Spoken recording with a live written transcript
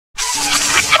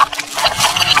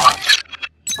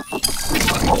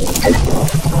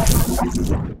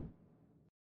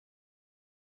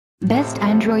Best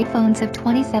Android phones of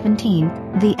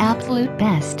 2017, the absolute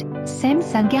best,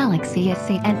 Samsung Galaxy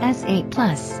S8 and S8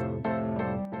 Plus.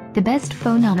 The best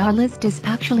phone on our list is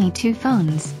actually two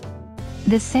phones.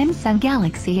 The Samsung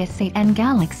Galaxy S8 and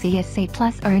Galaxy S8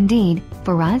 Plus are indeed,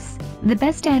 for us, the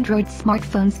best Android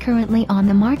smartphones currently on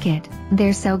the market.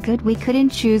 They're so good we couldn't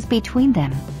choose between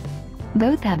them.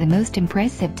 Both have the most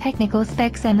impressive technical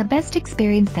specs and the best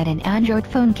experience that an Android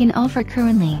phone can offer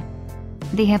currently.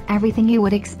 They have everything you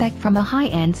would expect from a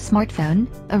high-end smartphone: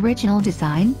 original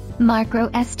design,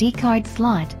 microSD card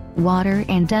slot, water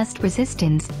and dust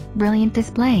resistance, brilliant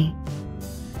display.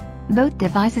 Both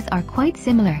devices are quite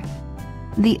similar.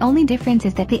 The only difference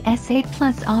is that the S8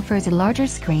 Plus offers a larger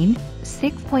screen,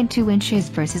 6.2 inches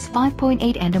versus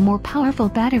 5.8, and a more powerful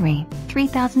battery,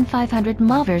 3,500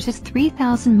 mAh versus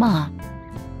 3,000 mAh.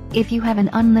 If you have an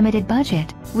unlimited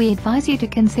budget, we advise you to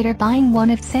consider buying one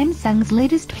of Samsung's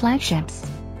latest flagships.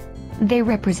 They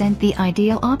represent the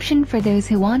ideal option for those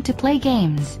who want to play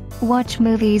games, watch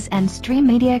movies and stream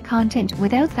media content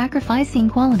without sacrificing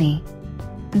quality.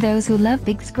 Those who love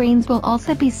big screens will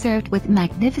also be served with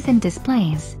magnificent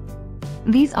displays.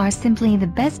 These are simply the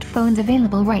best phones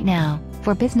available right now,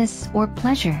 for business or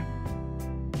pleasure.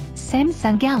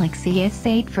 Samsung Galaxy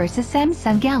S8 versus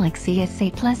Samsung Galaxy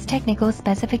S8 Plus technical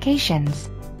specifications.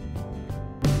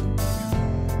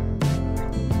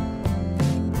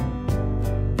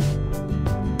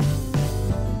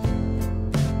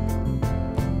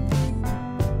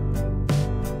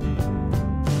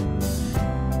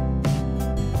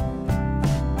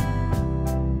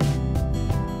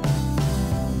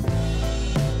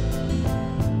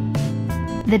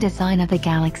 The design of the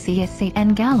Galaxy S8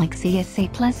 and Galaxy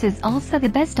S8 Plus is also the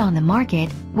best on the market,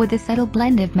 with a subtle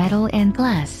blend of metal and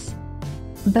glass.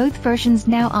 Both versions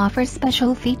now offer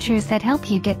special features that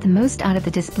help you get the most out of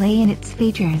the display and its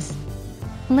features.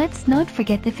 Let's not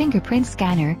forget the fingerprint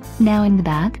scanner, now in the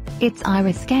back, its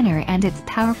iris scanner and its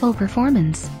powerful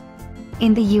performance.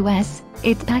 In the US,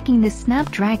 it's packing the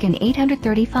Snapdragon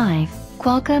 835,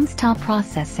 Qualcomm's top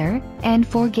processor, and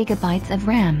 4 GB of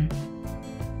RAM.